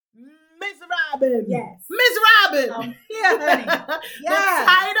Robin. Yes. Miss Robin. I'm here, honey. The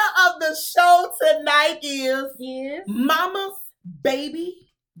title of the show tonight is Mama's Baby,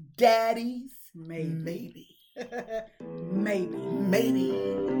 Daddy's Maybe. Maybe.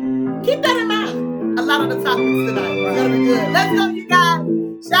 Keep that in mind. A lot of the topics tonight are going to be good. Let's go, you guys.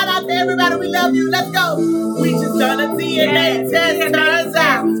 Shout out to everybody. We love you. Let's go. We just done a DNA test. Turns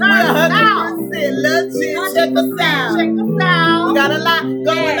out we're 100% legit. Check us out. We got a lot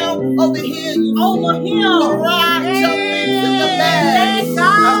going on over here. Right, jump into the bag.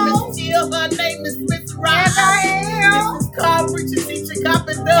 I'm Miss Tia. Her name is Miss Robin. This is called Preacher, Teacher, Cop,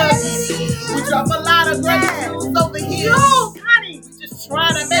 and Doug. We drop a lot of great news over here.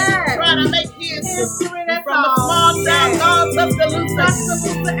 Trying to make history from a small town called Tuscaloosa,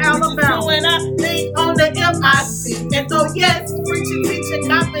 Alabama. Doing our thing on the MIC. And so yes, Preacher, Teacher,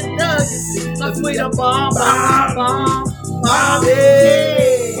 Cop, and Doug. Cause we the bomb.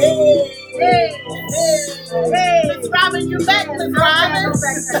 Hey. Miss Robin, you back, Miss Robin?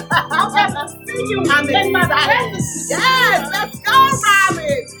 I'm happy to see you. I'm excited. Yes, let's go,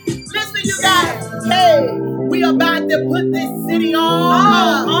 Robin. Listen, you guys. Hey. We about to put this city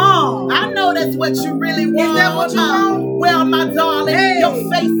on. I know that's what you really want. Is that what you want? Well, my darling, your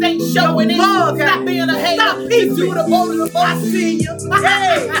face ain't showing it. Stop being a hater. Be beautiful. I see you.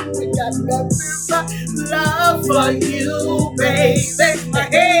 Hey, we got nothing but love for you, baby.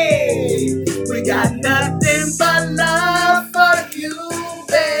 Hey, we got nothing but love for you,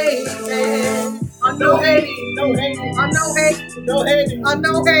 baby. No hate.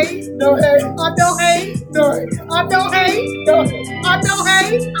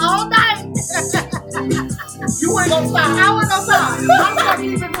 All night. You ain't gonna stop. I ain't gonna stop. I'm gonna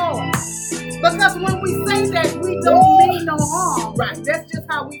keep it going. Because when we say that, we don't mean no harm. Right. That's just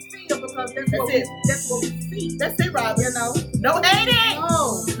how we feel because that's what we see. That's it, Robin. You know. No hating.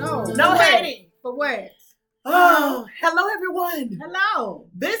 No hating. For what? Oh, hello everyone. Hello.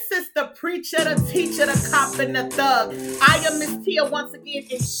 This is the preacher, the teacher, the cop, and the thug. I am Miss Tia once again,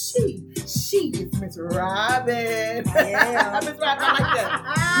 and she is Miss Robin. Yeah. Miss Robin, I like that.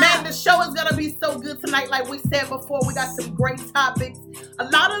 Man, the show is gonna be so good tonight. Like we said before, we got some great topics. A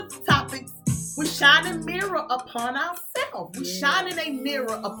lot of topics. We shine a mirror upon ourselves. We shine in a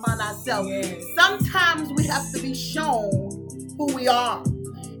mirror upon ourselves. Yeah. Sometimes we have to be shown who we are.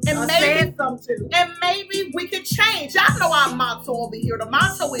 And maybe we could change. Y'all know our motto over here. The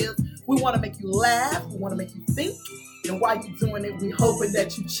motto is we want to make you laugh, we want to make you think, and while you're doing it, we hoping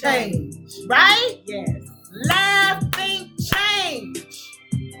that you change. Right? Yes. Laugh, think, change.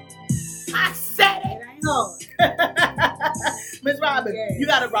 I said it. I know. Miss Robin, you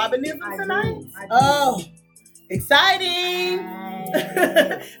got a Robinism tonight? Oh, exciting.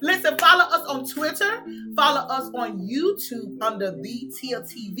 Listen, follow us on Twitter. Follow us on YouTube under the Tia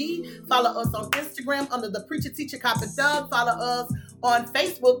TV. Follow us on Instagram under the Preacher, Teacher, Cop, and Doug. Follow us on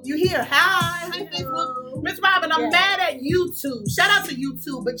Facebook. You here? Hi Facebook. Miss Robin, I'm mad at YouTube. Shout out to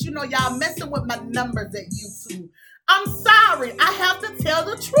YouTube, but you know y'all messing with my numbers at YouTube. I'm sorry. I have to tell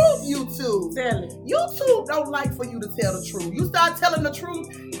the truth, YouTube. Tell it. YouTube don't like for you to tell the truth. You start telling the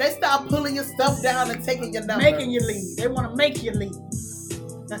truth, they start pulling your stuff down and taking your number. Making you leave. They want to make you leave.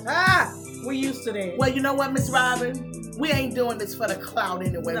 We used to that. Well, you know what, Miss Robin? We ain't doing this for the clout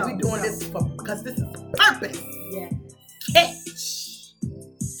anyway. We're doing this because this is purpose. Yeah. Catch.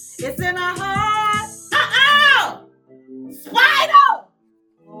 It's in our heart. Spider!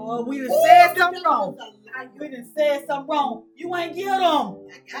 Oh, we done said something wrong. We done said something wrong. You ain't get them.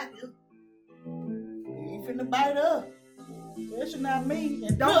 I got you. You ain't finna bite up. That's not me.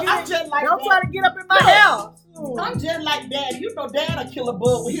 And don't try to get up in my house. I'm just like Dad. You know Dad'll kill a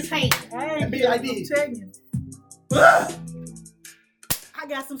bug with his hand and be like this. I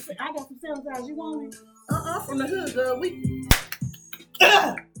got some sanitizer. You want it? From the hood, girl. We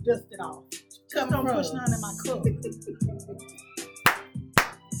dust it off. Don't push none in my cup.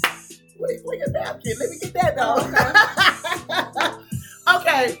 Where your napkin? Let me get that dog.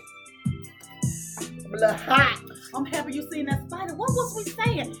 Okay. I'm a little hot. I'm happy you seen that spider. What was we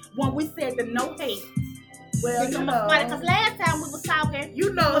saying when we said the no hate? Well, you know, because last time we was talking,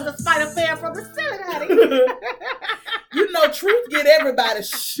 you know, the spider fell from the ceiling, honey. You know, truth get everybody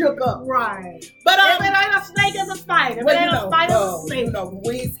shook up. Right. But if it ain't a snake, it's a spider. If it ain't a spider, it's a snake. You know,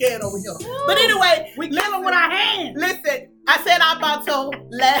 we ain't scared over here. Ooh. But anyway, we living with our hands. Listen, I said our motto,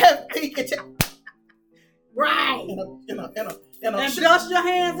 laugh, think, and right. And dust your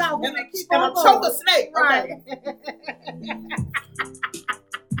hands out. And choke a snake. Right.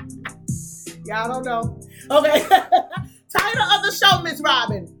 Y'all don't know. Okay. Title of the show, Miss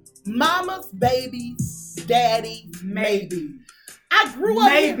Robin. Mama's Baby, Daddy, Maybe. I grew up.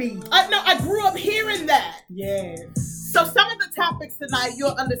 I grew up hearing that. Yes. So some of the topics tonight, you'll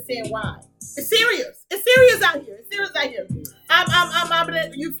understand why. It's serious. It's serious out here. It's serious out here. I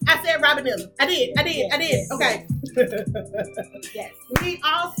said Robinism. I did. Okay. Yes. We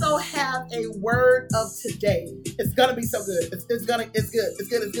also have a word of today. It's gonna be so good. It's good. It's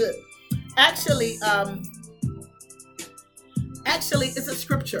good. Actually, it's a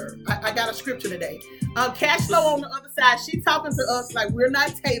scripture. I got a scripture today. Cashflow on the other side, she talking to us like we're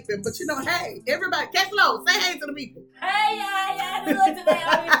not taping, but hey, everybody, Cashflow, say hey to the people. Hey, y'all doing today?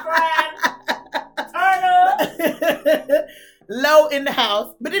 I'm crying. Turn up. Low in the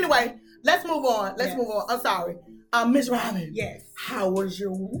house. But anyway, let's move on. Move on. I'm sorry. Miss Robin. Yes. How was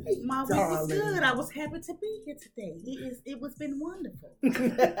your week? My week was good. I was happy to be here today. It was been wonderful.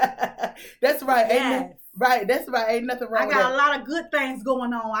 That's right. Yes. Right. That's right. Ain't nothing wrong with that. I got a lot of good things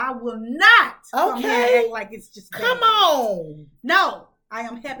going on. I will not come here and act like it's just bad. Come on. No. I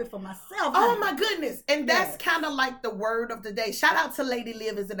am happy for myself. Oh my goodness. And that's kind of like the word of the day. Shout out to Lady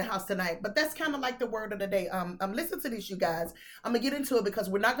Liv is in the house tonight. But that's kind of like the word of the day. Listen to this, you guys. I'm gonna get into it because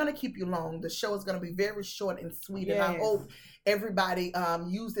we're not gonna keep you long. The show is gonna be very short and sweet. Yes. And I hope everybody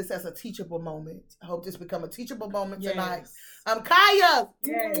use this as a teachable moment. I hope this become a teachable moment tonight. Kaya,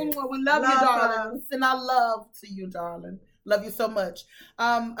 yes. We love you, darling. Send our love to you, darling. Love you so much.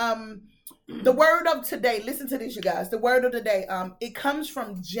 The word of today, listen to this, you guys. The word of the day, it comes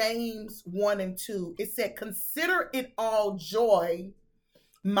from James 1:2. It said, "Consider it all joy,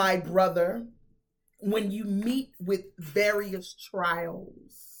 my brother, when you meet with various trials."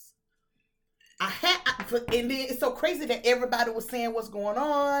 And then it's so crazy that everybody was saying what's going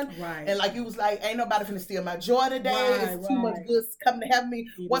on. Right. And like you was like, ain't nobody finna steal my joy today. It's too much good coming to have me.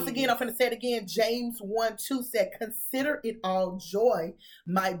 Once again, I'm finna say it again. James 1:2 said, "Consider it all joy,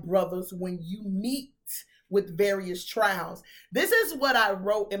 my brothers, when you meet with various trials." This is what I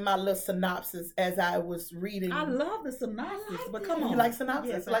wrote in my little synopsis as I was reading. I love the synopsis, but come on. You like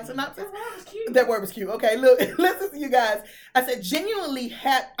synopsis? Yes, you like synopsis? That word was cute. That word was cute. Okay, look, listen to you guys. I said genuinely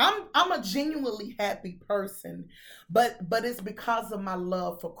happy. I'm a genuinely happy person, but it's because of my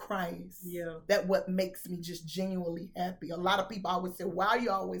love for Christ. Yeah. That what makes me just genuinely happy. A lot of people always say, "Why are you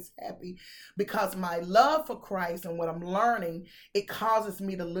always happy?" Because my love for Christ and what I'm learning, it causes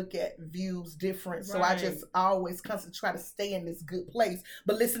me to look at views different. So I just always constantly try to stay in this good place.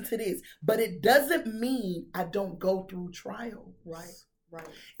 But listen to this. But it doesn't mean I don't go through trials. Right.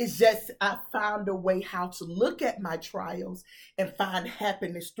 It's just I found a way how to look at my trials and find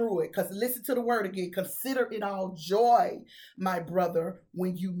happiness through it. Because listen to the word again. Consider it all joy, my brother,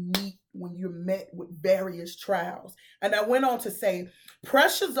 when you're met with various trials. And I went on to say,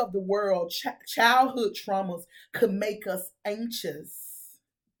 pressures of the world, childhood traumas could make us anxious.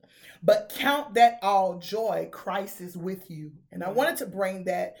 But count that all joy. Christ is with you. And I wanted to bring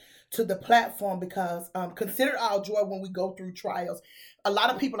that to the platform because consider all joy when we go through trials. A lot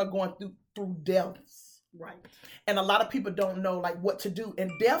of people are going through deaths. Right. And a lot of people don't know like what to do.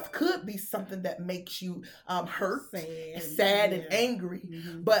 And death could be something that makes you hurt, sad and angry.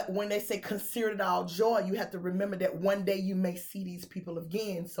 Mm-hmm. But when they say consider it all joy, you have to remember that one day you may see these people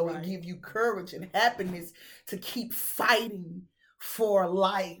again. So it gives you courage and happiness to keep fighting for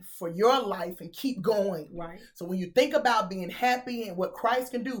life, for your life, and keep going. Right. So when you think about being happy and what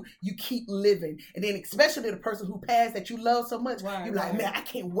Christ can do, you keep living. And then especially the person who passed that you love so much, you're like, man, I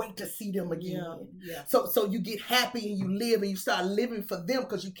can't wait to see them again. Yeah. So you get happy and you live and you start living for them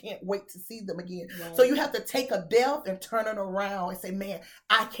because you can't wait to see them again. Right. So you have to take a death and turn it around and say, man,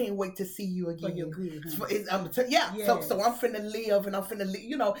 I can't wait to see you again. For your good, huh? Yes. So I'm finna live and I'm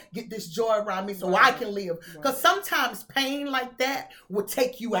finna, get this joy around me so I can live. Because sometimes pain like that will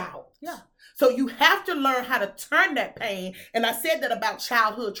take you out. Yeah. So you have to learn how to turn that pain. And I said that about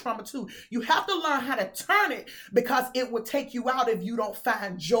childhood trauma too. You have to learn how to turn it because it will take you out if you don't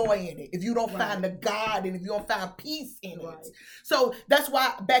find joy in it, if you don't find the God in it, if you don't find peace in it. So that's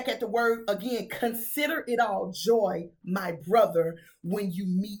why back at the word again, consider it all joy, my brother, when you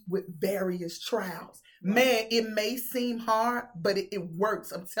meet with various trials. Man, it may seem hard, but it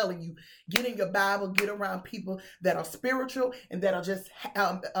works. I'm telling you, get in your Bible, get around people that are spiritual and that are just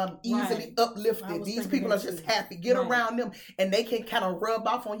easily uplifted. These people are just happy. Get around them and they can kind of rub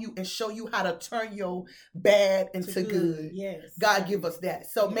off on you and show you how to turn your bad into good. Yes. God give us that.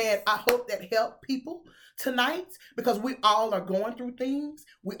 So man, I hope that helped people tonight because we all are going through things.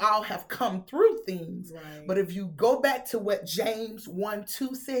 We all have come through things. Right. But if you go back to what James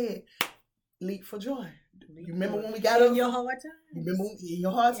 1:2 said, leap for joy. You remember when we got in your hard times? You remember in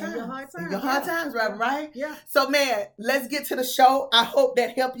your hard times? In your hard times, right? Yeah. So man, let's get to the show. I hope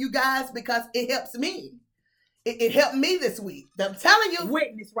that helped you guys because it helps me. It helped me this week. I'm telling you.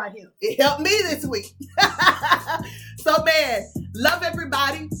 Witness right here. It helped me this week. So, man, love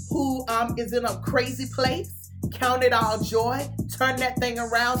everybody who is in a crazy place. Count it all joy. Turn that thing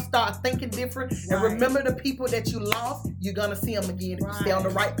around. Start thinking different. Right. And remember the people that you lost. You're going to see them again if you stay on the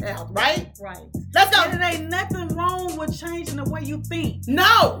right path. Right? Right. Let's go. And it ain't nothing wrong with changing the way you think.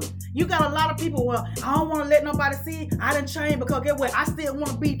 No. You got a lot of people, well, I don't want to let nobody see I didn't change because get what? I still want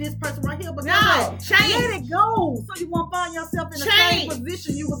to be this person right here. But no, change. Let it go. So you won't find yourself in the same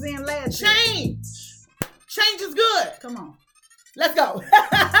position you was in last year. Change is good. Come on. Let's go.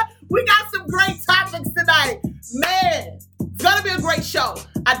 We got some great topics tonight. Man, it's going to be a great show.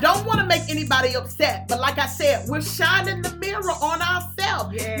 I don't want to make anybody upset, but like I said, we're shining the mirror on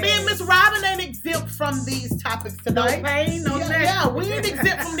ourselves. Yes. Me and Miss Robin ain't exempt from these topics tonight. No pain, no death. Yeah, we ain't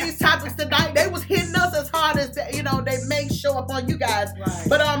exempt from these topics tonight. They was hitting us as hard as they may show up on you guys. Right.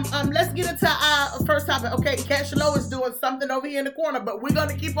 But let's get into our first topic. Okay, Cash Low is doing something over here in the corner, but we're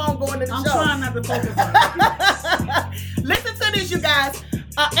gonna keep on going to the show. I'm trying not to focus on it. Listen to this, you guys.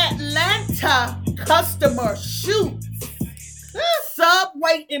 Atlanta customer shoots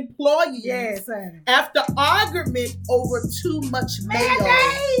Subway employees after argument over too much mayo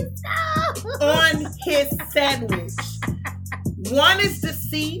on his sandwich. One is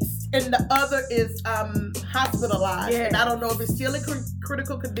deceased and the other is hospitalized. And I don't know if it's still in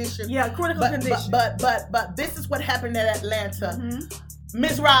critical condition. Yeah, critical condition. But this is what happened in Atlanta.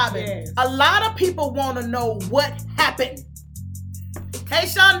 Miss Robin, a lot of people want to know what happened. Hey,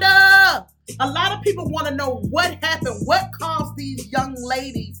 Shonda! A lot of people want to know what happened. What caused these young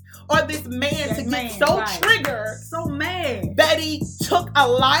ladies or this man to get so triggered, so mad, that he took a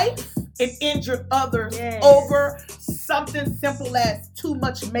life and injured others over something simple as too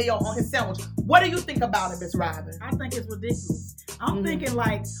much mayo on his sandwich. What do you think about it, Miss Robin? I think it's ridiculous. I'm thinking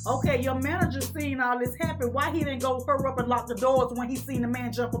like, okay, your manager seen all this happen. Why he didn't go hurry up and lock the doors when he seen the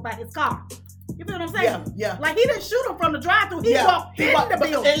man jump up out his car? You feel what I'm saying? Yeah. Like he didn't shoot him from the drive-thru. He walked in the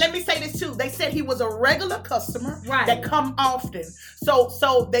building. And let me say this too. They said he was a regular customer that come often. So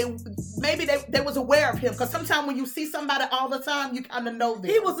they was aware of him, because sometimes when you see somebody all the time, you kind of know them.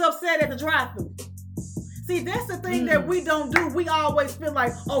 He was upset at the drive-thru. See, that's the thing that we don't do. We always feel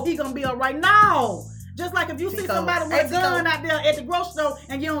like, oh, he gonna be all right. No. Just like if you see somebody with a gun out there at the grocery store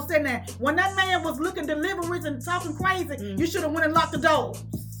and you don't sit there. When that man was looking deliveries and talking crazy, you should have went and locked the door.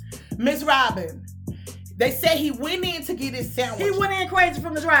 Miss Robin, they said he went in to get his sandwich. He went in crazy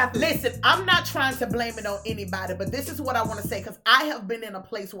from the drive-thru. Listen, I'm not trying to blame it on anybody, but this is what I want to say, because I have been in a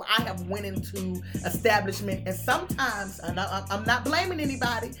place where I have went into establishment, and sometimes, and I'm not blaming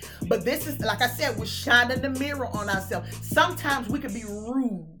anybody, but this is, like I said, we're shining the mirror on ourselves. Sometimes we can be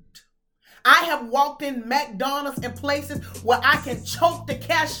rude. I have walked in McDonald's and places where I can choke the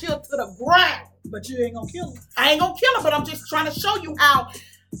cashier to the ground. But you ain't gonna kill him. I ain't gonna kill him, but I'm just trying to show you how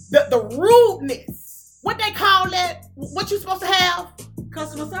the rudeness, what they call that, what you supposed to have?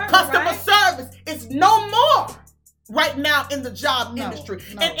 Customer service. Customer service is no more right now in the job industry.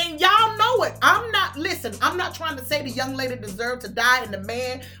 No. And y'all know it. I'm not trying to say the young lady deserved to die and the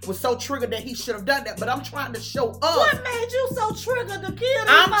man was so triggered that he should have done that, but I'm trying to show us. What made you so triggered to kill him?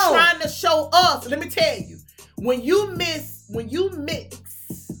 I'm trying to show us. Let me tell you, when you mix,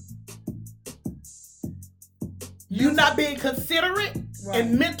 you not being considerate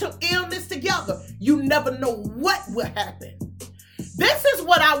and mental illness together, you never know what will happen. This is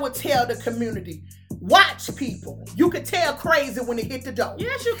what I would tell the community. Watch people. You can tell crazy when they hit the door.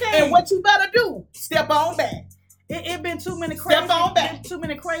 Yes, you can. And what you better do, step on back. It been too many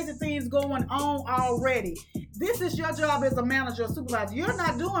crazy things going on already. This is your job as a manager or supervisor. You're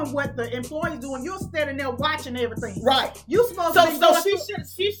not doing what the employee's doing. You're standing there watching everything. Right. You supposed to be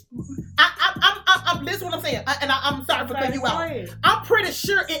this is what I'm saying. I'm sorry for cutting you out. I'm pretty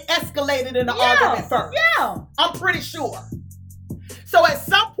sure it escalated in the argument first. Yeah. I'm pretty sure. So at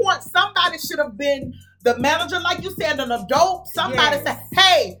some point, somebody should have been the manager, like you said, an adult. Somebody said,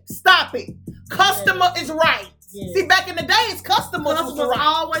 hey, stop it. Customer is right. Yes. See, back in the days, customers was right.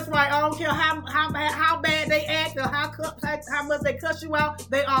 Always right. I don't care how bad they act or how much they cuss you out.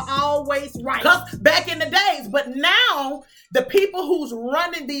 They are always right. Back in the days, but now the people who's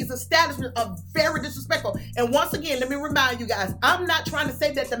running these establishments are very disrespectful. And once again, let me remind you guys, I'm not trying to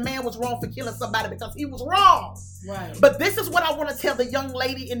say that the man was wrong for killing somebody, because he was wrong. Right. But this is what I want to tell the young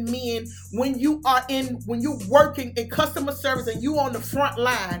lady and men when you're working in customer service and you on the front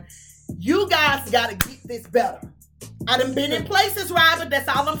line. You guys got to get this better. I done been in places, Robert. That's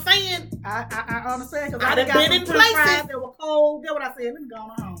all I'm saying. I understand. I done been in places that were cold. Get what I said? Let me go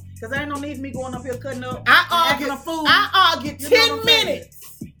on home. Because there ain't no need for me going up here cutting up. I argued 10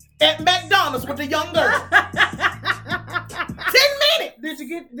 minutes at McDonald's with the young girl. 10 minutes.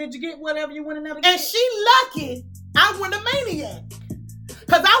 Did you get whatever you went in there to get? And she lucky I went a maniac.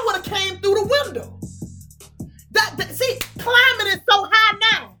 Because I would have came through the window. See, climate is so high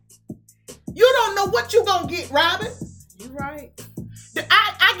now. You don't know what you gonna get, Robin. You right.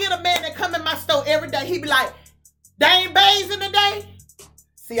 I get a man that come in my store every day. He be like, they ain't bathing today.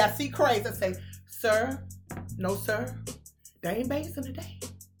 See, I see crazy. I say, sir, no, sir, they ain't bathing today.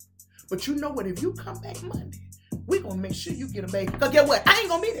 But you know what? If you come back Monday, we gonna make sure you get a bath. Because guess what? I ain't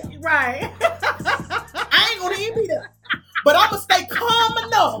gonna be there. Right. I ain't gonna even be there. But I'm gonna stay calm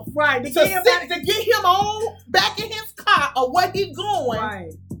enough, right, to get him on back in his car or where he going.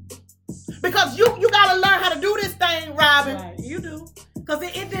 Right. Because you gotta learn how to do this thing, Robin. Right, you do. Because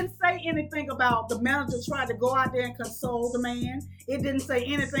it didn't say anything about the manager tried to go out there and console the man. It didn't say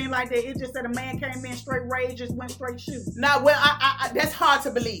anything like that. It just said a man came in straight rage, just went straight shooting. Now, well, I that's hard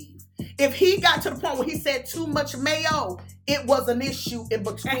to believe. If he got to the point where he said too much mayo, it was an issue in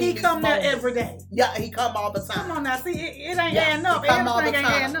between. And he come there every day. Yeah, he come all the time. Come on now, see, it ain't adding up. Everything ain't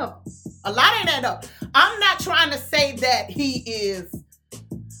adding up. A lot ain't adding up. I'm not trying to say that he is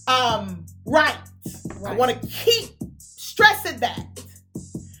right. I want to keep stressing that.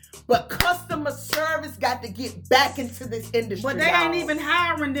 But customer service got to get back into this industry. But they ain't even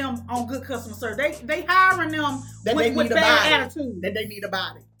hiring them on good customer service. They hiring them with bad attitude. That they need a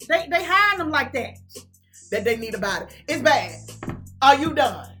body. They hiring them like that. That they need a body. It's bad. Are you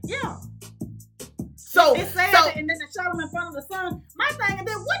done? Yeah. So it's sad, and then they shot him in front of the son. My thing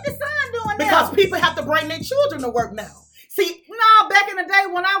is, what the son doing now? Because people have to bring their children to work now. See, no, back in the day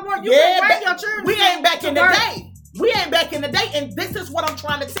when I worked, you could bring your children. We ain't back in the day. We ain't back in the day, and this is what I'm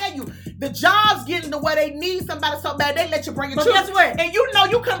trying to tell you. The jobs getting to where they need somebody so bad, they let you bring your children. Guess what? And you know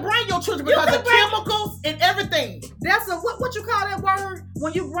you can bring your children because of chemicals and everything. That's what you call that word?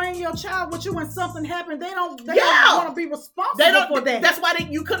 When you bring your child with you and something happens, they don't want to be responsible for that. That's why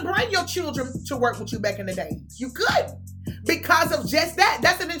you couldn't bring your children to work with you back in the day. You could. Because of just that.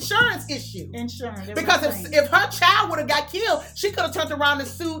 That's an insurance issue. Insurance. Because if her child would have got killed, she could have turned around and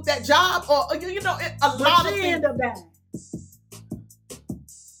sued that job or lot of things. Ended up dying.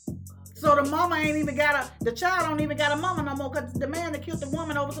 So the mama ain't even the child don't even got a mama no more because the man that killed the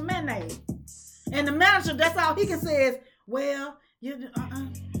woman over some mayonnaise. And the manager, that's all he can say is, well,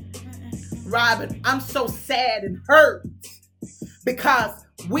 Robin, I'm so sad and hurt because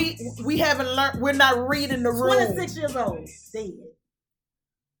we haven't learned, we're not reading the room. 26 years old, dead.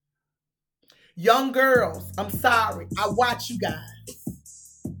 Young girls, I'm sorry. I watch you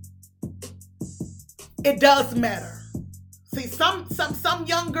guys. It does matter. See, some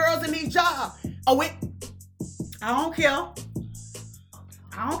young girls in these jobs. I don't care.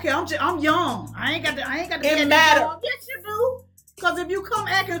 I'm young. I ain't got to. It matters. Yes, you do. Because if you come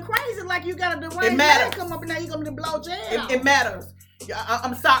acting crazy like you got a deranged man come up and now you gonna blow jail. It matters.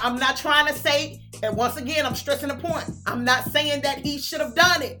 I'm sorry. I'm not trying to say, and once again, I'm stressing the point. I'm not saying that he should have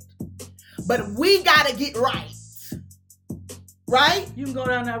done it, but we gotta get right. Right? You can go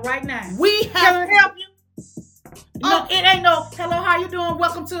down there right now. We have. Can I help you? No, it ain't no, hello, how you doing?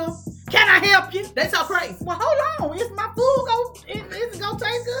 Welcome to, can I help you? That's all crazy. Well, hold on. Is my food it's gonna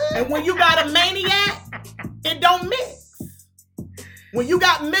taste good? And when you got a maniac, it don't mix. When you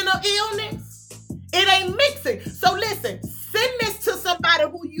got mental illness, it ain't mixing. So listen, send this to somebody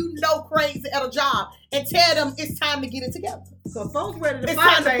who you know crazy at a job and tell them it's time to get it together. Because folks ready to it's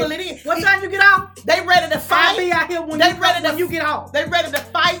fight. It's time to pull it in. What time you get off? They ready to fight. I'll be out here when you get off. They ready to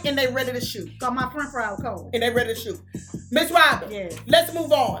fight and they ready to shoot. Got my friend fry cold. And they ready to shoot. Miss Robin, yes. Let's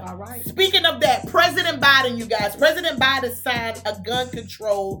move on. All right. Speaking of that, President Biden, you guys, President Biden signed a gun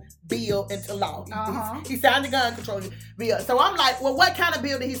control bill into law. He signed the gun control bill. So I'm like, well, what kind of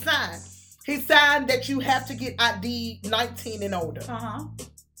bill did he sign? He signed that you have to get ID 19 and older.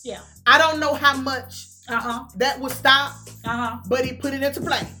 Yeah. I don't know how much that would stop, but he put it into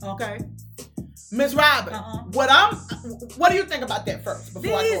play. Okay. Miss Robin, what do you think about that first?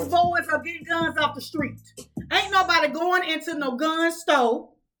 These boys are getting guns off the street. Ain't nobody going into no gun store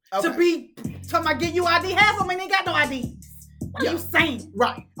to be talking about get you ID. Half of them ain't got no IDs. What are you saying?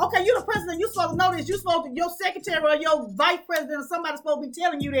 Right. Okay, you the president. You supposed to know this. You supposed to, your secretary or your vice president or somebody supposed to be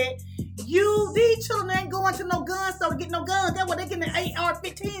telling you that these children ain't going to no gun store to get no guns. That's what they getting the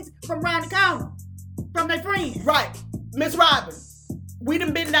AR-15s from around the corner from their friends. Right. Miss Robin, we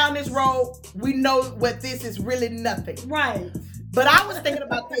done been down this road. We know what this is really nothing. Right. But I was thinking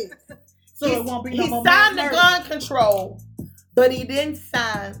about this. So it won't be no more. He signed the gun control, but he didn't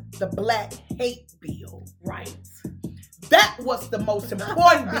sign the black hate bill. Right. That was the most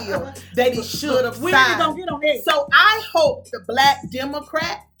important bill that he should have signed. We need to go get on that. So I hope the black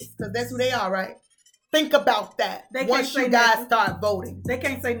Democrat because that's who they are, right? Think about that. Once you guys start voting, they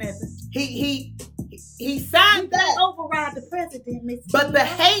can't say nothing. He signed that. Override the president, Miss. But the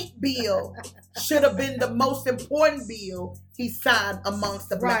hate bill should have been the most important bill he signed amongst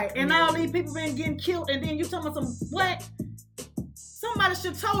the black community. And all these people been getting killed, and then you talking about some black. Somebody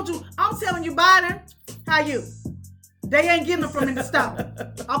should have told you. I'm telling you, Biden, how you? They ain't getting them from in the store.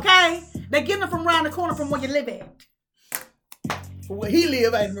 Okay? They getting them from around the corner from where you live at. For where he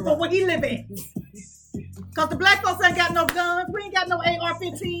live at. For where he live at. Because the black folks ain't got no guns. We ain't got no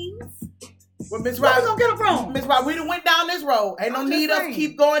AR-15s. Well, Miss Where we gonna get them from? Miss Rod, we done went down this road. Ain't no need us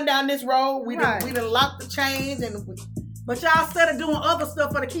keep going down this road. We done locked the chains and... But y'all instead of doing other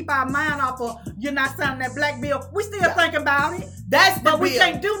stuff to keep our mind off of you're not signing that black bill, we still think about it. That's the bill. But we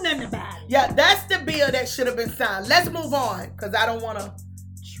can't do nothing about it. Yeah, that's the bill that should have been signed. Let's move on, because I don't want to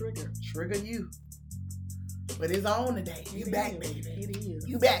trigger you. But it's on today. You back, baby. It is.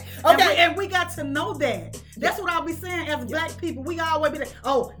 You back. Okay. And we got to know that. That's what I'll be saying as black people. We always be like,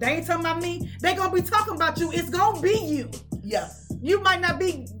 oh, they ain't talking about me. They gonna be talking about you. It's gonna be you. Yeah. You might not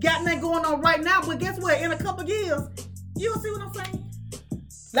be got nothing going on right now, but guess what? In a couple years, you'll see what I'm saying.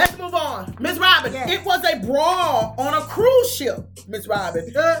 Let's move on. Miss Robin, It was a brawl on a cruise ship, Miss Robin.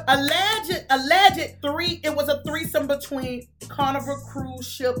 It was a threesome between Carnival cruise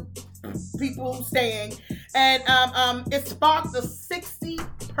ship people staying, and it sparked a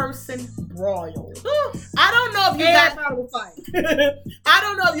 60-person broil. I don't know if you guys I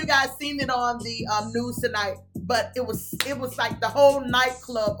don't know if you guys seen it on the news tonight, but it was like the whole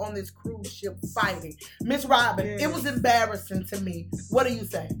nightclub on this cruise ship fighting. Miss Robin, it was embarrassing to me. What do you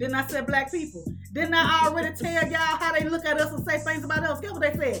say? Didn't I say black people? Didn't I already tell y'all how they look at us and say things about us? Guess what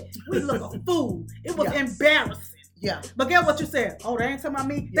they said? We look a fool. It was embarrassing. Yeah. But guess what you said? Oh, they ain't talking about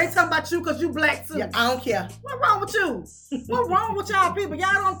me. Yeah. They talking about you because you black too. Yeah, I don't care. What's wrong with you? What's wrong with y'all people?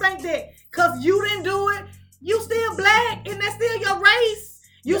 Y'all don't think that because you didn't do it, you still black and that's still your race.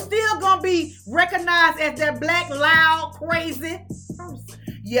 You still gonna be recognized as that black, loud, crazy person.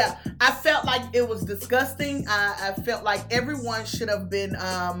 Yeah, I felt like it was disgusting. I felt like everyone should have been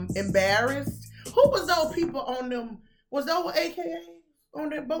embarrassed. Who was those people on them? Was those AKA? On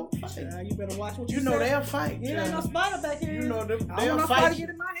that boat fight. You better watch what you know. They'll fight. You ain't no spider back here. You know them. They'll fight. Get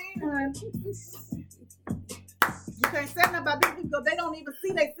in my hand. You can't say nothing about these people. They don't even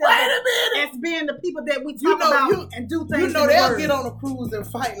see themselves as being the people that we talk about and do things. You know they'll get on a cruise and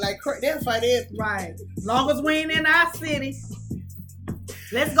fight like they'll fight everything. Right. Long as we ain't in our city.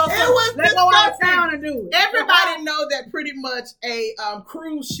 Let's go. Let's go out of town and do it. Everybody know that pretty much a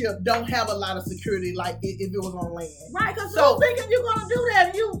cruise ship don't have a lot of security like if it was on land. Right, because so thinking you're gonna do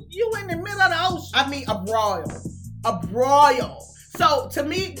that, you in the middle of the ocean. I mean, a broil. So to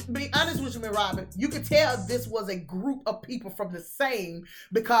me, to be honest with you, Robin, you could tell this was a group of people from the same,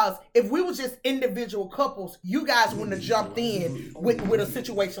 because if we were just individual couples, you guys wouldn't have jumped in with a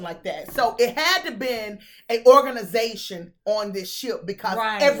situation like that. So it had to been an organization on this ship because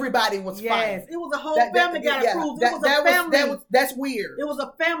everybody was fighting. It was a whole family got a cruise. It was a family. That's weird. It was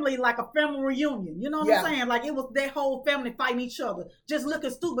a family, like a family reunion. You know what I'm saying? Like it was their whole family fighting each other, just looking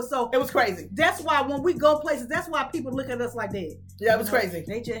stupid. So it was crazy. That's why when we go places, that's why people look at us like that. Yeah, it was crazy.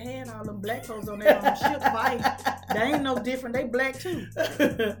 They just had all them black folks on their own ship fighting. They ain't no different. They black too.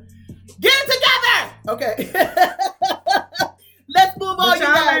 Get together. Okay. Let's move on. But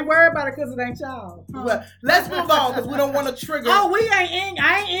y'all ain't worried about it because it ain't y'all. Well, let's move on because we don't want to trigger. Oh, I ain't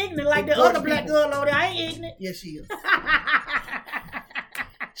ignorant like the other black girl over there. I ain't ignorant. Yes, she is.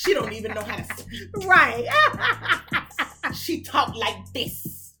 She don't even know how to speak. Right. She talk like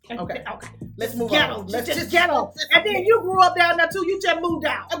this. Okay. Let's move on. Let's just ghetto. And then you grew up down there too. You just moved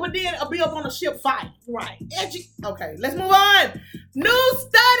out. But then I'll be up on a ship fight. Right. Okay, let's move on. New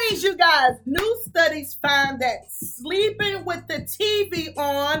studies, you guys. New studies find that sleeping with the TV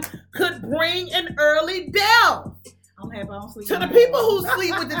on could bring an early death. I'm happy I don't sleep. To the people who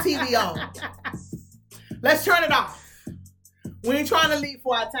sleep with the TV on. Let's turn it off. We ain't trying to leave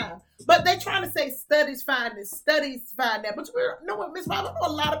for our time. But they're trying to say studies find this, that. But you know what, Miss Robin, I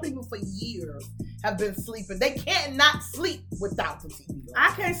know a lot of people for years have been sleeping. They can't not sleep without the TV on. I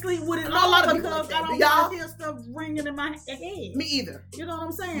can't sleep with it a lot of people because I don't want to hear stuff ringing in my head. Me either. You know what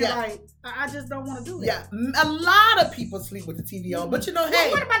I'm saying? Yeah. Like, I just don't want to do that. Yeah, a lot of people sleep with the TV on. But you know, hey.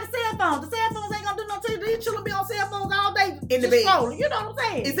 What about the cell phones? The cell phones ain't going to do no TV. These children be on cell phones all day. In the bed. Scrolling. You know what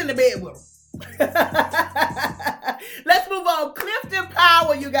I'm saying? It's in the bed with them. Let's move on. Clifton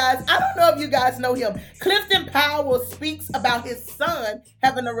Powell, you guys. I don't know if you guys know him. Clifton Powell speaks about his son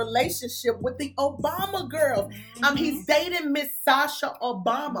having a relationship with the Obama girls. He's dating Miss Sasha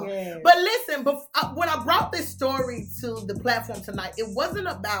Obama. Yes. But listen, when I brought this story to the platform tonight, it wasn't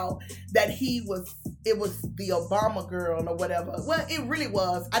about that it was the Obama girl or whatever. Well, it really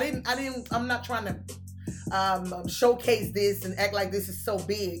was. I'm not trying to showcase this and act like this is so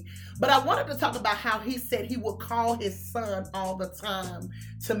big, but I wanted to talk about how he said he would call his son all the time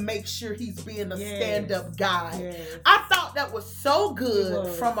to make sure he's being a stand-up guy. Yes. I thought that was so good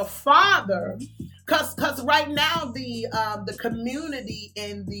from a father, because right now the community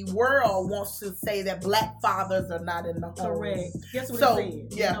in the world wants to say that black fathers are not in the home. Correct. Guess what he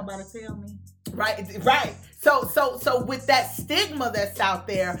said? Yeah. Nobody tell me. Right. So with that stigma that's out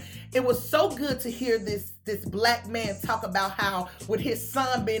there, it was so good to hear this black man talk about how with his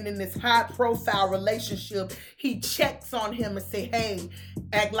son being in this high profile relationship, he checks on him and say, hey,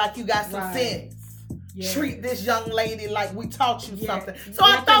 act like you got some sense. Yeah. Treat this young lady like we taught you something. So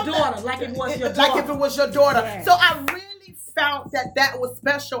like I thought your daughter, like it was your daughter. Like if it was your daughter. Yeah. So I really felt that was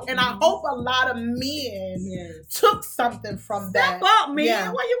special, and I hope a lot of men took something from that. Step up, man.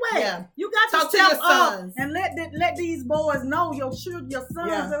 Yeah. Where you at? Yeah. You got Talk to to step your up sons. and let these boys know your sons.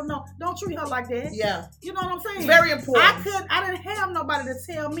 Let them know. Don't treat her like that. Yeah. You know what I'm saying? It's very important. I didn't have nobody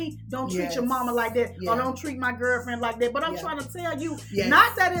to tell me don't treat your mama like that or don't treat my girlfriend like that. But I'm trying to tell you,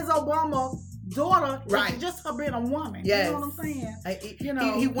 not that it's Obama daughter, it's just her being a woman. Yes. You know what I'm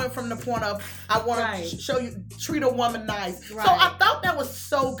saying? He went from the point of I want to show you, treat a woman nice. Right. So I thought that was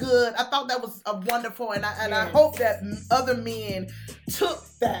so good. I thought that was wonderful, and I hope that other men took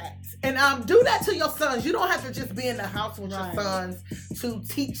that and do that to your sons. You don't have to just be in the house with your sons to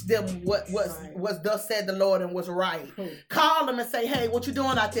teach them what thus said the Lord and what's right. Call them and say, hey, what you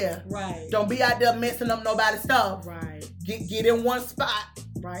doing out there? Right. Don't be out there messing up nobody's stuff. Right. Get in one spot.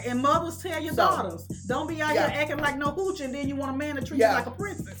 Right. And mothers tell your daughters, don't be out here acting like no hooch and then you want a man to treat you like a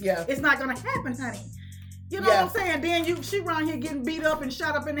princess. Yeah. It's not going to happen, honey. You know what I'm saying? Then she around here getting beat up and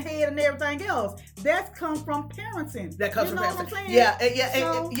shot up in the head and everything else. That's come from parenting. That comes from parenting. What I'm saying?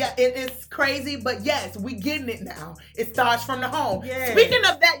 Yeah, it's crazy, but yes, we getting it now. It starts from the home. Yes. Speaking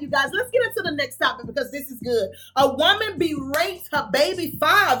of that, you guys, let's get into the next topic because this is good. A woman berates her baby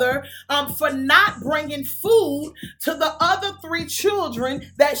father for not bringing food to the other 3 children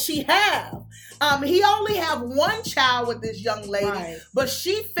that she have. He only have one child with this young lady, but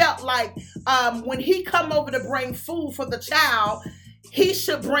she felt like when he come over to bring food for the child, he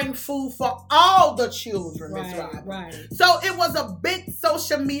should bring food for all the children. Right. So it was a big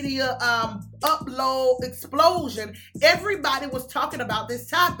social media upload explosion. Everybody was talking about this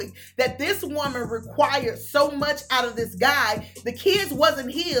topic, that this woman required so much out of this guy. The kids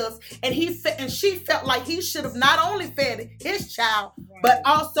wasn't his, and she felt like he should have not only fed his child, but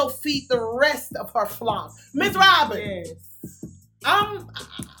also feed the rest of her flock. Ms. Robin, I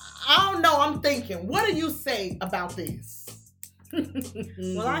don't know. I'm thinking, what do you say about this?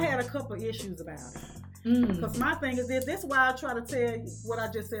 Well, I had a couple issues about it. Because my thing is this is why I try to tell you what I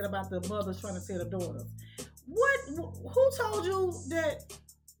just said about the mothers trying to tell the daughters. Who told you that?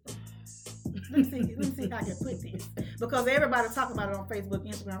 Let me see how I can put this. Because everybody talking about it on Facebook,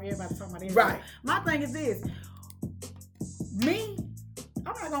 Instagram, everybody talking about it. Right. My thing is this. Me,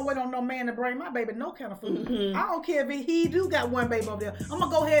 I'm not gonna wait on no man to bring my baby no kind of food. I don't care if he do got one baby over there. I'm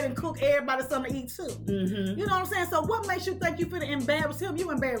gonna go ahead and cook everybody something to eat too. You know what I'm saying? So what makes you think you finna embarrass him? You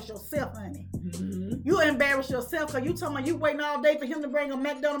embarrass yourself, honey. You embarrass yourself because you talking about you waiting all day for him to bring a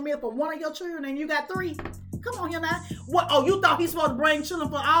McDonald's meal for one of your children and you got 3. Come on here now. What? Oh, you thought he's supposed to bring children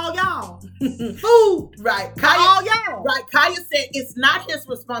for all y'all? Food. Right. All y'all. Right. Kaya said it's not his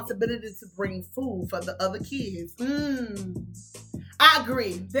responsibility to bring food for the other kids. I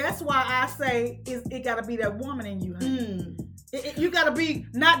agree. That's why I say it got to be that woman in you, honey. You got to be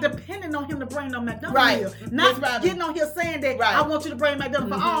not depending on him to bring no McDonald's meal. Not getting on here saying that I want you to bring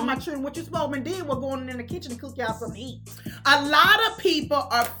McDonald's for all my children. What you supposed to do was going in the kitchen and cook y'all something to eat. A lot of people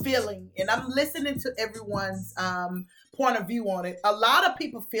are feeling, and I'm listening to everyone's point of view on it. A lot of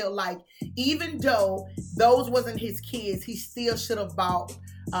people feel like even though those wasn't his kids, he still should have bought.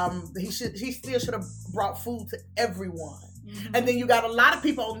 He still should have brought food to everyone. And then you got a lot of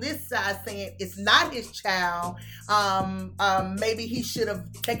people on this side saying it's not his child. Maybe he should have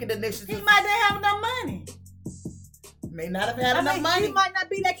taken the initiative. He might not have enough money. May not have had enough money. He might not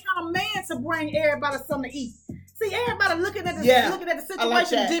be that kind of man to bring everybody something to eat. See, everybody looking at the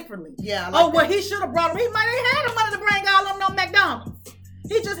situation differently. Yeah. He should have brought him. He might have had the money to bring all of them no McDonald's.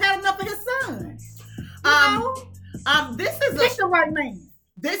 He just had enough for his son. This is the right man.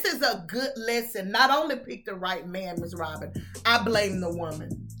 this is a good lesson. Not only pick the right man, Ms. Robin, I blame the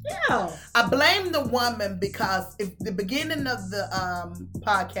woman. Yeah. I blame the woman because if the beginning of the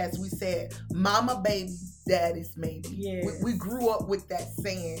podcast, we said, mama, baby, daddy's maybe. Yes. We grew up with that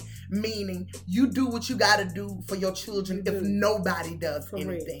saying, meaning you do what you got to do for your children if nobody does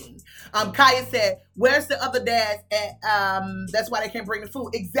anything. Kaya said, where's the other dads at? That's why they can't bring the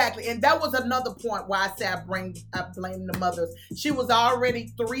food. Exactly. And that was another point why I said I blame the mothers. She was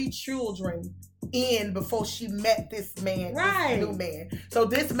already 3 children in before she met this man, this new man. So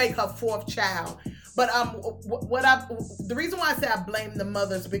this make her 4th child. But the reason why I say I blame the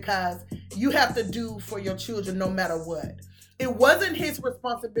mothers because you have to do for your children no matter what. It wasn't his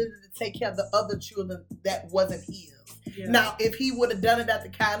responsibility to take care of the other children that wasn't his. Yeah. Now, if he would have done it out the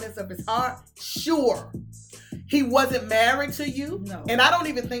kindness of his heart, sure. He wasn't married to you. No. And I don't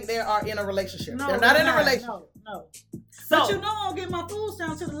even think they are in a relationship. No, they're not in a relationship. No. But you know I'll get my food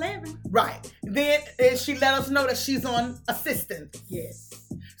down to 11. Right. Then she let us know that she's on assistance. Yes.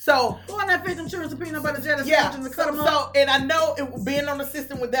 So on that feed them children to peanut butter jelly to cut them off. And I know being on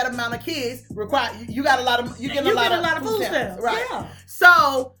assistance with that amount of kids require you got a lot of get a lot of food stamps. Right. Yeah.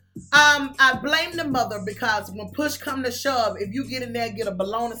 So I blame the mother because when push come to shove, if you get in there and get a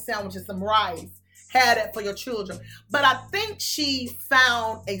bologna sandwich and some rice, have that for your children. But I think she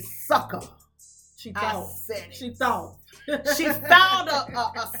found a sucker. She thought. She thought. She found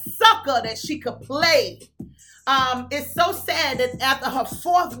a sucker that she could play. It's so sad that after her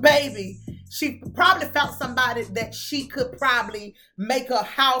 4th baby, she probably found somebody that she could probably make a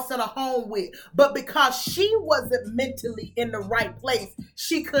house and a home with. But because she wasn't mentally in the right place,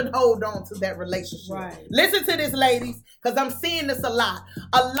 she couldn't hold on to that relationship. Right. Listen to this, ladies, because I'm seeing this a lot.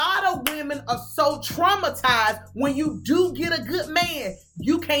 A lot of women are so traumatized when you do get a good man,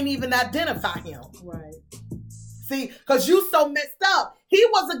 you can't even identify him. Right. See, because you so messed up. He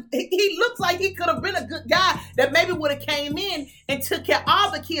looks like he could have been a good guy that maybe would have came in and took care of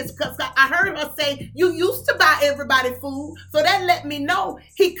all the kids. Because I heard her say, you used to buy everybody food. So that let me know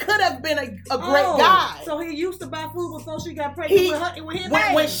he could have been a great guy. So he used to buy food before she got pregnant with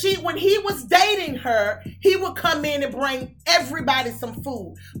him. When he was dating her, he would come in and bring everybody some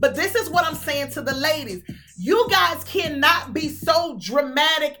food. But this is what I'm saying to the ladies. You guys cannot be so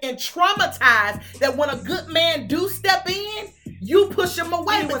dramatic and traumatized that when a good man do step in, you push him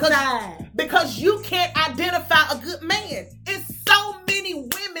away because you can't identify a good man. It's so many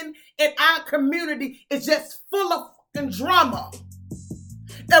women in our community is just full of fucking drama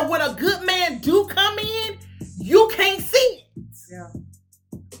that when a good man do come in, you can't see it. Yeah.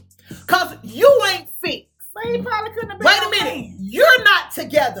 Because you ain't fixed. But he probably couldn't have been. Wait a minute. You're not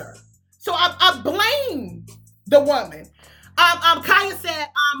together. So I blame the woman. Kaya said,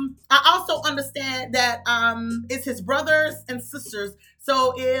 I also understand that it's his brothers and sisters.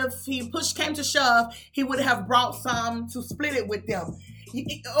 So if he push came to shove, he would have brought some to split it with them.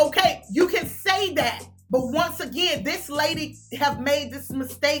 Okay, you can say that. But once again, this lady have made this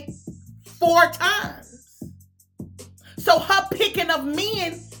mistake 4 times. So her picking of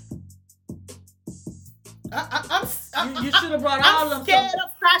men, you should have brought all of them. I'm scared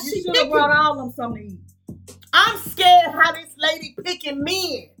of how she should have brought all of them something to eat. I'm scared how this lady picking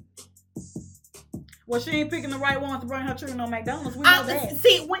men. Well, she ain't picking the right ones to bring her children on McDonald's. We know that.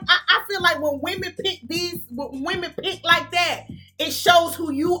 See, I feel like when women pick like that, it shows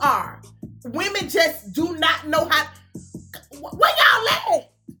who you are. Women just do not know how. Where y'all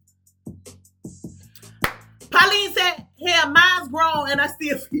at? Pauline said, "Yeah, mine's grown and I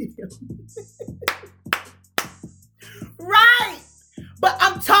still feed him." Right, but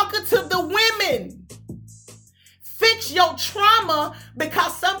I'm talking to the women. Fix your trauma,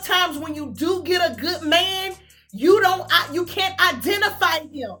 because sometimes when you do get a good man, you can't identify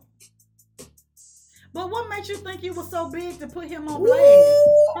him. But what makes you think you was so big to put him on blast?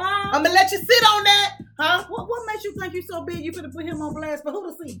 Huh? I'm gonna let you sit on that, huh? What makes you think you so big you finna put him on blast for who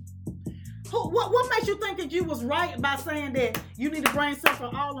to see? What makes you think that you was right by saying that you need to bring stuff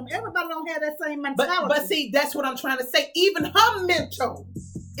for all of them? Everybody don't have that same mentality. But see, that's what I'm trying to say. Even her mental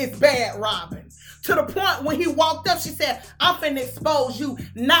is bad, Robin. To the point when he walked up, she said, "I'm finna expose you,"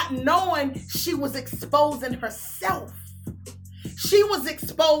 not knowing she was exposing herself. She was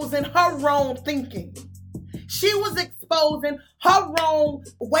exposing her wrong thinking. She was exposing her wrong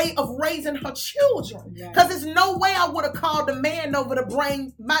way of raising her children. Because there's no way I would have called the man over to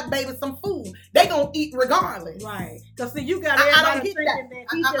bring my baby some food. They gonna eat regardless. Right. Because see, you got everybody thinking that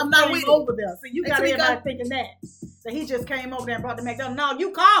he just came over there. So you got everybody thinking that he just came over there and brought the McDonald's. No,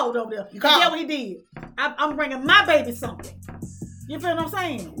 you called over there. You called. Yeah, what he did. I'm bringing my baby something. You feel what I'm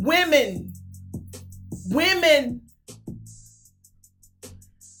saying? Women.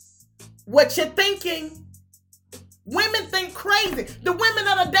 what you're thinking. Women think crazy. The women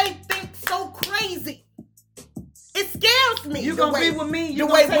of the day think so crazy. It scares me. You gonna be with me? You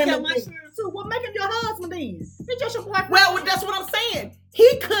gonna take out my shirt too? Well, make him your husband then. He just your boyfriend. Well, that's what I'm saying.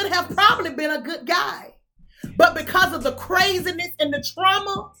 He could have probably been a good guy, but because of the craziness and the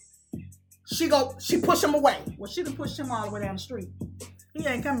trauma, she pushed him away. Well, she done pushed him all the way down the street. He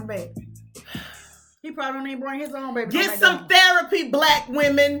ain't coming back. He probably don't even bring his own baby. Get some therapy, black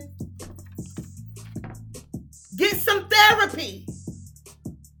women. Get some therapy.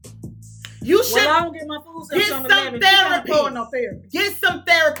 You should. Well, I don't get my food get some therapy. No therapy. Get some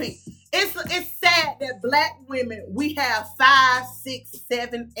therapy. It's sad that black women, we have 5, 6,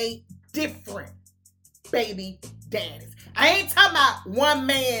 7, 8 different baby daddies. I ain't talking about one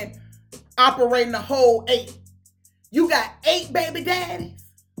man operating the whole 8. You got 8 baby daddies.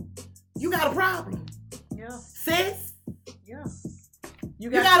 You got a problem. Yeah. Sis? Yeah. You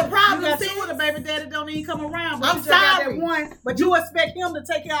got a problem. You got 2 of the baby daddy don't even come around. But I'm you just got sorry. that one, but you expect him to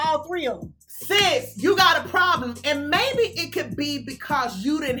take care of all 3 of them. Sis, you got a problem. And maybe it could be because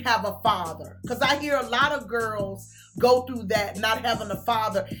you didn't have a father. Because I hear a lot of girls go through that, not having a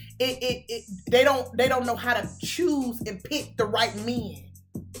father. They don't know how to choose and pick the right men.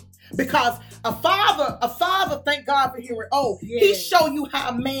 Because a father, thank God for hearing, he show you how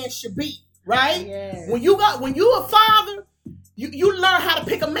a man should be, right? Yeah. When you a father, you learn how to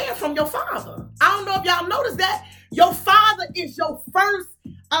pick a man from your father. I don't know if y'all noticed that. Your father is your first,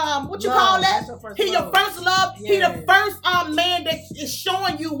 what you call that? He your first love. Yeah. He the first man that is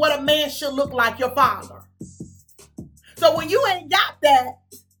showing you what a man should look like, your father. So when you ain't got that,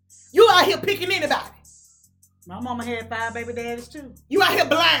 you out here picking anybody. My mama had 5 baby daddies too. You out here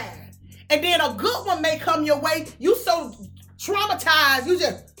blind. And then a good one may come your way. You so traumatized, you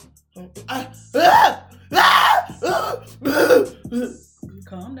just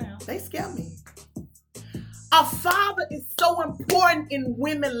calm down. They scare me. A father is so important in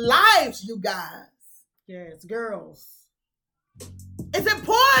women's lives, you guys. Yes, girls. It's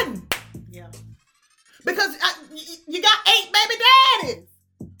important. Yeah. Because you got 8 baby daddies.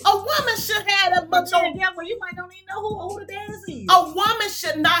 A woman should have that much on. Yeah, well, you might don't even know who the daddies is. A woman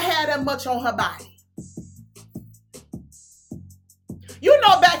should not have that much on her body. You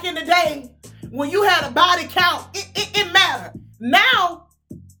know, back in the day, when you had a body count, it mattered. Now,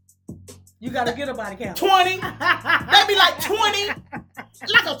 you gotta get a body count. 20. They be like 20.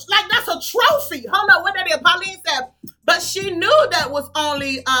 Like that's a trophy. Hold on, what that is? Pauline said, but she knew that was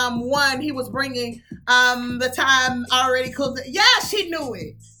only one he was bringing the time already cooked. Yeah, she knew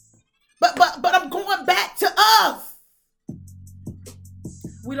it. But I'm going back to us.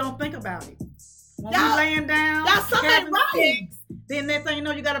 We don't think about it. When we laying down, something ain't right. Then that thing, you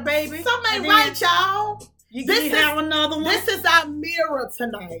know, you got a baby. Something ain't right, y'all. You have another one. This is our mirror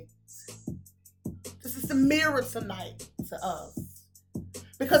tonight. This is the mirror tonight to us.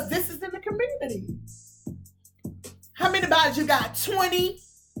 Because this is in the community. How many bodies you got? 20?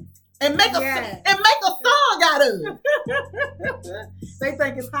 And make a song out of it. They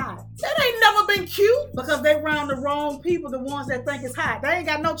think it's hot. That ain't never been cute. Because they around the wrong people, the ones that think it's hot. They ain't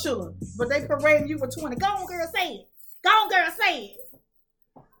got no children. But they parading you with 20. Go on, girl, say it. Go on, girl, say it.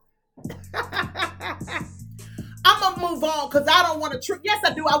 I'm going to move on because I don't want to trigger. Yes,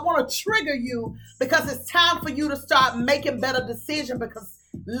 I do. I want to trigger you because it's time for you to start making better decisions because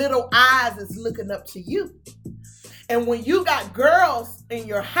little eyes is looking up to you. And when you got girls in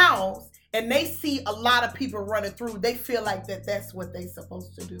your house and they see a lot of people running through, they feel like that's what they're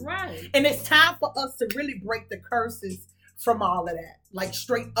supposed to do. Right. And it's time for us to really break the curses from all of that. Like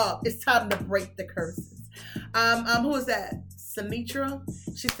straight up. It's time to break the curses. Who is that? Sanitra?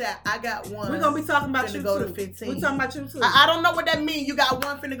 She said, I got one. We're going to be talking about you go too. To 15. We're talking about you too. I don't know what that means. You got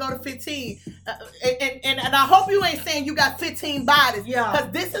one finna go to 15. And I hope you ain't saying you got 15 bodies. Yeah.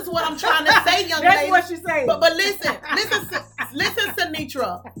 Because this is what I'm trying to say, young lady. That's what she's saying. But listen,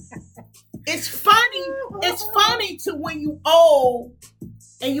 Sanitra. It's funny. It's funny to when you old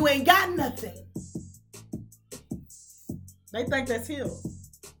and you ain't got nothing. They think that's healed.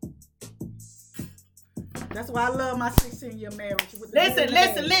 That's why I love my 16-year marriage.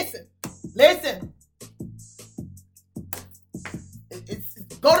 Listen.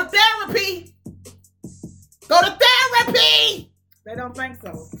 Go to therapy. They don't think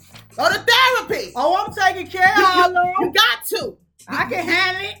so. Go to therapy. Oh, I'm taking care of you. You got to. I can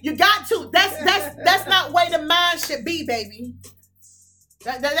handle it. You got to. That's not the way the mind should be, baby.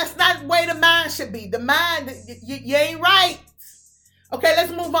 That's not the way the mind should be. The mind, you ain't right. Okay,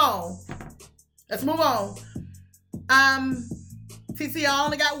 let's move on. TC, I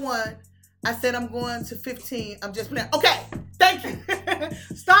only got one. I said I'm going to 15. I'm just playing. Okay, Thank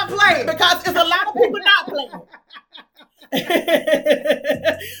you. Stop playing. Because there's a lot of people not playing.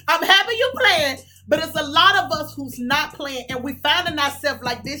 I'm happy you playing, but it's a lot of us who's not playing, and we finding ourselves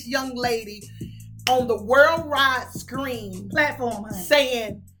like this young lady on the worldwide screen platform, honey,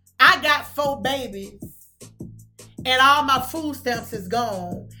 saying, I got 4 babies and all my food stamps is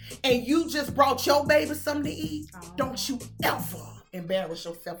gone, and you just brought your baby something to eat. Don't you ever embarrass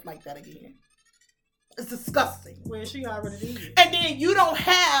yourself like that again. It's disgusting. Well, she already did. And then you don't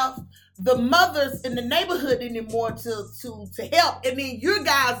have the mothers in the neighborhood anymore to help. And then you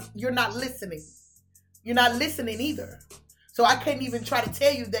guys, you're not listening. You're not listening either. So I can't even try to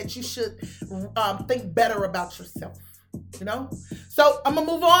tell you that you should think better about yourself. You know? So I'm going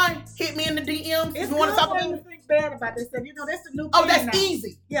to move on. Hit me in the DMs if you want to talk about it. Think bad about this stuff. You know, that's the new thing. Oh, that's now.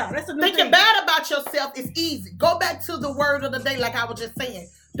 easy. Yeah, that's the new Thinking thing. bad about yourself is easy. Go back to the word of the day like I was just saying.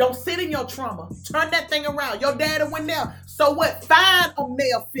 Don't sit in your trauma. Turn that thing around. Your daddy went there. So what? Find a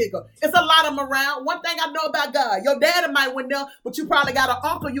male figure. It's a lot of them around. One thing I know about God, your daddy might went there, but you probably got an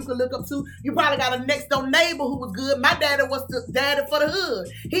uncle you can look up to. You probably got a next door neighbor who was good. My daddy was the daddy for the hood.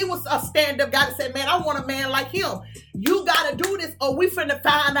 He was a stand-up guy that said, man, I want a man like him. You got to do this or we finna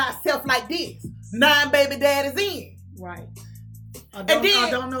find ourselves like this. 9 baby daddies in. Right. And then,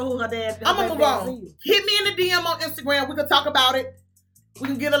 I don't know who her dad is. I'm going to move on. Hit me in the DM on Instagram. We can talk about it. We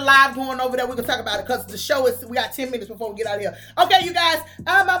can get a live going over there. We can talk about it because the show is, we got 10 minutes before we get out of here. Okay, you guys.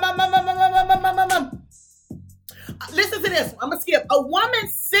 Listen to this. I'm going to skip. A woman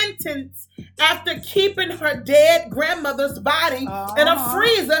sentenced after keeping her dead grandmother's body in a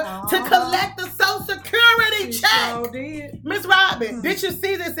freezer to collect the Social Security check. Sure did. Miss Robin, did you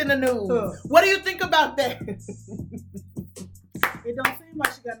see this in the news? What do you think about that? It don't seem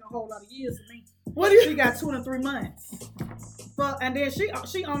like she got no whole lot of years to me. What do you? She got 2 to 3 months. But and then she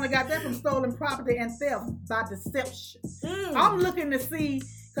only got that from stolen property and theft by deception. I'm looking to see,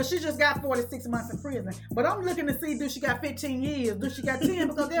 because she just got 46 months in prison. But I'm looking to see, do she got 15 years? Do she got 10?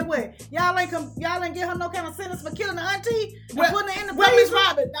 Because that way, y'all ain't get her no kind of sentence for killing the auntie and putting her in the prison. Well, Miss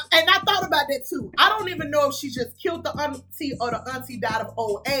Robin, and I thought about that too. I don't even know if she just killed the auntie or the auntie died of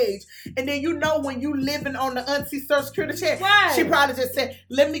old age. And then you know when you living on the auntie Social Security check, right. She probably just said,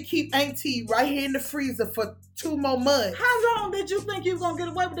 let me keep auntie right here in the freezer for 2 more months. How long did you think you were going to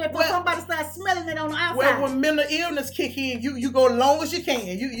get away with that before somebody started smelling it on the outside? Well, when mental illness kick in, you go as long as you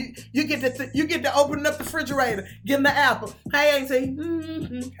can. You get to open up the refrigerator, get in the apple. Hey, auntie.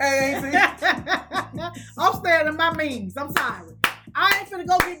 Mm-hmm. Hey, auntie. I'm staying in my means. I'm sorry. I ain't finna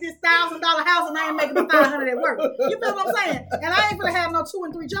go get this $1,000 house and I ain't making $500 at work. You feel what I'm saying? And I ain't finna have no 2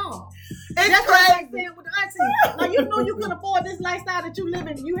 and 3 jobs. It's That's crazy. what I'm saying with the auntie. Now you knew you couldn't afford this lifestyle that you live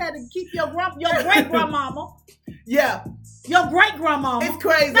in. You had to keep your great grandmama. Yeah. Your great grandmama. It's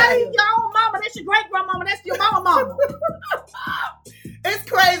crazy. That ain't your own mama. That's your great grandmama. That's your mama. It's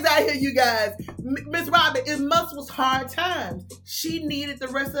crazy out here, you guys. Miss Robin, it was hard times. She needed the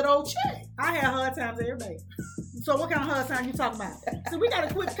rest of those checks. I had hard times every day. So what kind of hard time you talking about? So we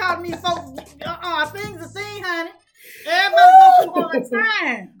gotta quit calling these folks things a thing, honey. Everybody go through hard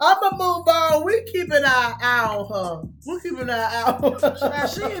time. I'ma move on. We keeping our eye on her. We're keeping our eye on her.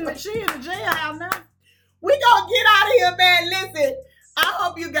 She in the jailhouse now. We gonna get out of here, man. Listen, I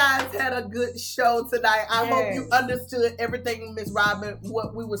hope you guys had a good show tonight. I hope you understood everything, Miss Robin,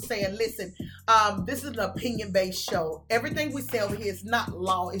 what we were saying. Listen, this is an opinion-based show. Everything we say over here is not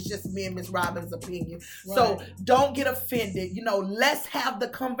law. It's just me and Miss Robin's opinion. Right. So don't get offended. You know, let's have the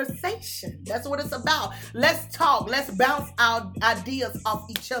conversation. That's what it's about. Let's talk. Let's bounce our ideas off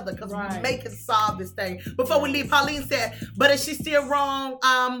each other because we make it solve this thing. Before we leave, Pauline said, but is she still wrong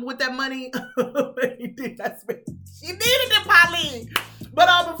with that money? She needed it, Pauline.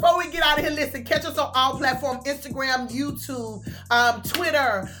 But before we get out of here, listen, catch us on all platforms, Instagram, YouTube,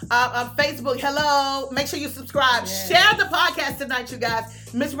 Twitter, Facebook. Hello. Make sure you subscribe. Yes. Share the podcast tonight, you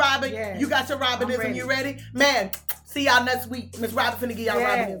guys. Miss Robin, you got your Robinism. You ready? Man, see y'all next week. Miss Robin finna give y'all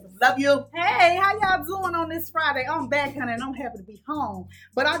Robinism. Love you. Hey, how y'all doing on this Friday? I'm back, honey, and I'm happy to be home.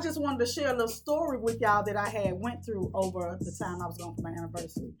 But I just wanted to share a little story with y'all that I had went through over the time I was gone for my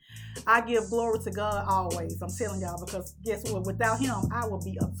anniversary. I give glory to God always. I'm telling y'all, because guess what? Without him, I would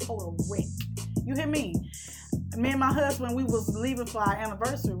be a total wreck. You hear me? Me and my husband, we was leaving for our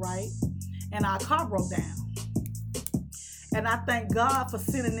anniversary, right? And our car broke down. And I thank God for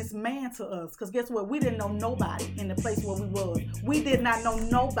sending this man to us. Because guess what? We didn't know nobody in the place where we was. We did not know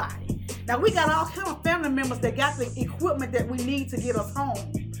nobody. Now, we got all kind of family members that got the equipment that we need to get us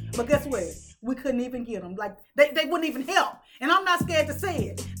home. But guess what? We couldn't even get them. Like, they wouldn't even help. And I'm not scared to say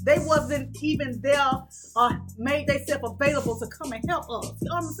it. They wasn't even there or made themselves available to come and help us. You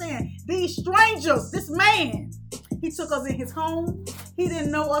know what I'm saying? These strangers, this man, He took us in his home. He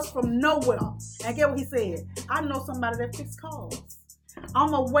didn't know us from nowhere. And get what he said? I know somebody that fixed cars.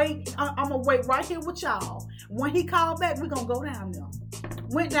 I'ma wait right here with y'all. When he called back, we're gonna go down there.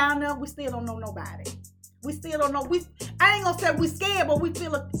 Went down there, we still don't know nobody. We still don't know. I ain't gonna say we scared, but we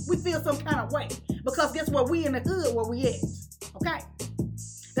feel some kind of way. Because guess what? We in the hood where we at. Okay?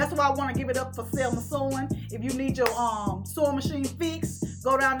 That's why I want to give it up for Selma Sewing. If you need your sewing machine fixed,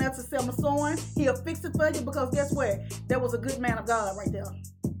 go down there to Selma Sewing. He'll fix it for you because guess what? There was a good man of God right there.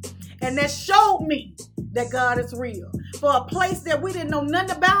 And that showed me that God is real. For a place that we didn't know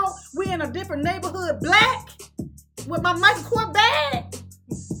nothing about, we in a different neighborhood, black, with my Michael Kors bag.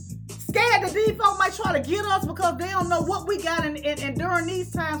 Scared that these folks might try to get us because they don't know what we got. And during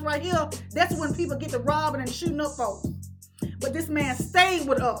these times right here, that's when people get to robbing and shooting up folks. But this man stayed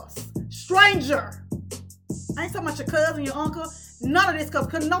with us. Stranger. I ain't talking about your cousin, your uncle. None of this because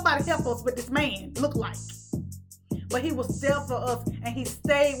couldn't nobody help us but this man look like. But he was there for us and he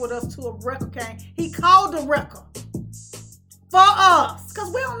stayed with us till a record came. He called the record for us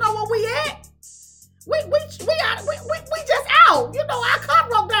because we don't know where we at. We just out. You know, our car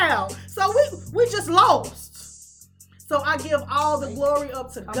broke down. So we just lost. So I give all the glory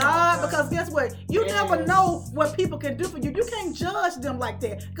up to God because guess what? You never know what people can do for you. You can't judge them like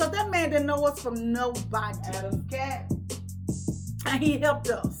that because that man didn't know us from nobody. Adam's cat. And he helped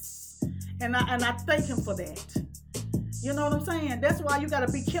us. And I thank him for that. You know what I'm saying? That's why you got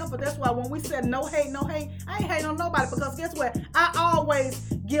to be careful. That's why when we said no hate, I ain't hating on nobody because guess what? I always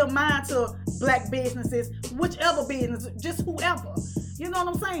give mine to black businesses, whichever business, just whoever. You know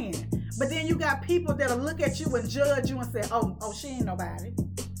what I'm saying? But then you got people that'll look at you and judge you and say, oh, she ain't nobody.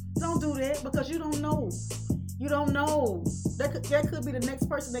 Don't do that because you don't know. You don't know. That could be the next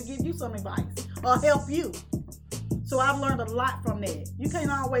person that give you some advice or help you. So I've learned a lot from that. You can't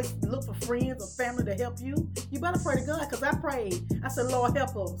always look for friends or family to help you. You better pray to God because I prayed. I said, Lord,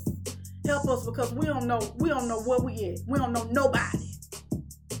 help us. Help us because we don't know where we at. We don't know nobody.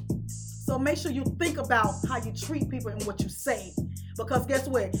 So make sure you think about how you treat people and what you say. Because guess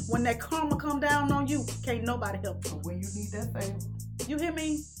what? When that karma come down on you, can't nobody help you. When you need that favor. You hear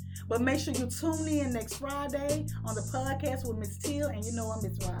me? But make sure you tune in next Friday on the podcast with Miss Teal. And you know I'm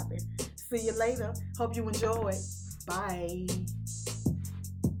Miss Robin. See you later. Hope you enjoy. Bye.